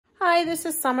Hi, this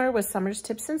is Summer with Summer's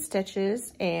Tips and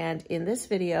Stitches, and in this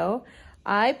video,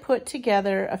 I put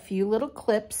together a few little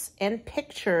clips and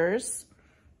pictures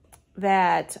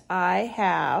that I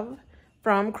have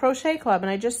from Crochet Club, and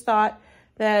I just thought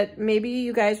that maybe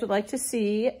you guys would like to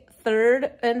see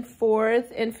 3rd and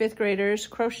 4th and 5th graders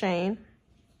crocheting.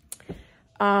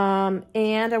 And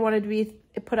I wanted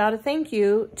to put out a thank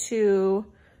you to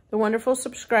the wonderful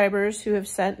subscribers who have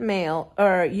sent mail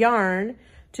or yarn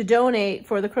to donate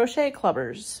for the Crochet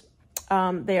Clubbers.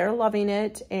 They are loving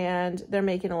it and they're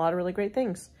making a lot of really great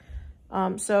things.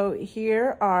 So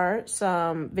here are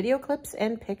some video clips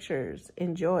and pictures.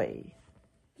 Enjoy.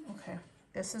 Okay,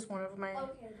 this is one of my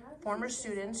former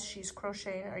students. She's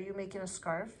crocheting. Are you making a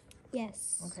scarf?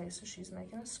 Yes. Okay, so she's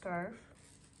making a scarf.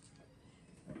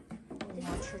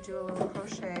 Watch her do a little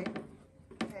crochet.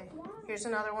 Okay, here's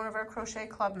another one of our Crochet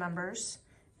Club members.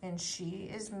 And she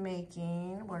is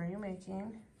making, what are you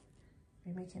making? Are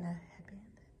you making a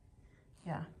headband?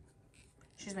 Yeah.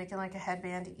 She's making like a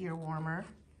headband ear warmer.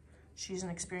 She's an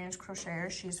experienced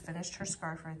crocheter. She's finished her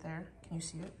scarf right there. Can you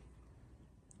see it?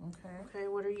 Okay. Okay,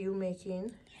 what are you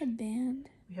making?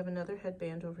 Headband. We have another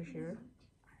headband over here.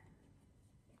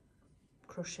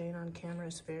 Crocheting on camera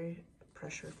is very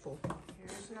pressureful.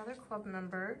 Here's another club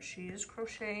member. She is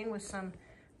crocheting with some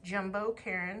Jumbo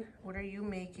Karen. What are you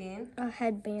making? A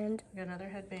headband. We got another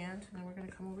headband, and then we're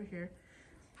gonna come over here.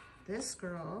 This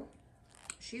girl,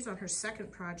 she's on her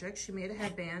second project. She made a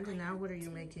headband, and now what are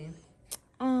you making?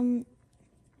 A hat.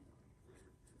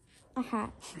 A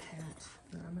hat.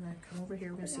 Now I'm gonna come over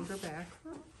here. We're gonna see her back.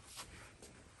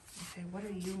 Okay, what are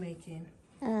you making?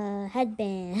 A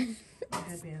headband. A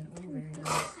headband. Oh, very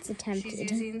nice. It's attempted.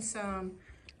 She's using some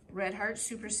Red Heart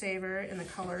Super Saver in the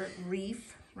color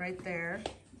Reef right there.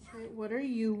 Okay, what are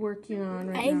you working on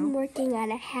right now? I'm working on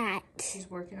a hat.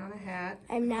 She's working on a hat.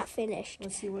 I'm not finished.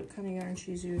 Let's see what kind of yarn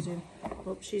she's using.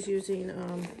 Oh, she's using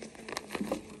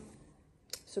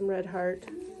some Red Heart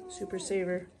Super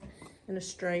Saver and a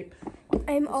stripe.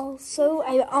 I also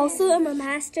am a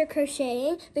master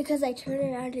crocheting because I turn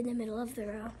around in the middle of the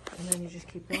row. And then you just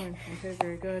keep going. Okay,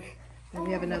 very good. And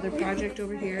we have another project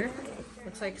over here.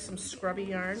 Looks like some scrubby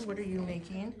yarn. What are you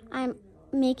making? I'm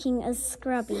making a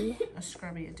scrubby. A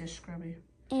scrubby, a dish scrubby.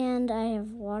 And I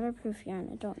have waterproof yarn.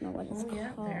 I don't know what it's called.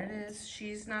 Yeah, there it is.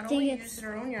 She's not only using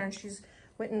her own yarn, she's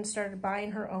went and started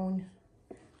buying her own.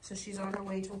 So she's on her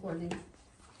way to hoarding.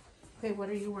 Okay, what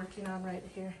are you working on right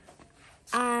here?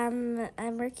 I'm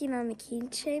working on the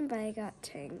keychain, but I got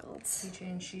tangled.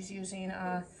 Keychain. She's using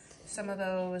some of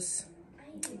those,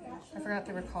 I forgot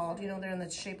they were called. You know, they're in the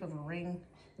shape of a ring.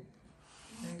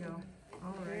 There you go.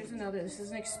 All right. Here's another. This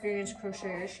is an experienced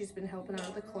crocheter. She's been helping out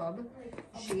at the club.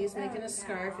 She's making a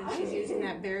scarf, and she's using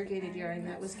that variegated yarn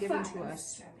that was given to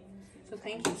us. So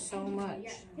thank you so much.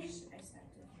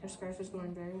 Her scarf is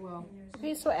going very well.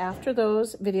 Okay, so after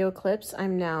those video clips,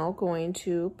 I'm now going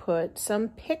to put some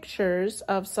pictures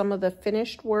of some of the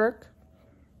finished work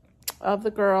of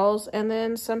the girls, and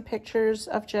then some pictures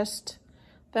of just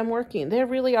them working. They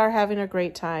really are having a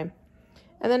great time.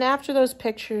 And then after those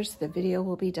pictures, the video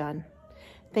will be done.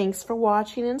 Thanks for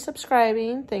watching and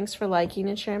subscribing. Thanks for liking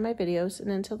and sharing my videos. And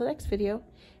until the next video,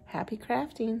 happy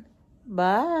crafting.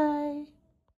 Bye.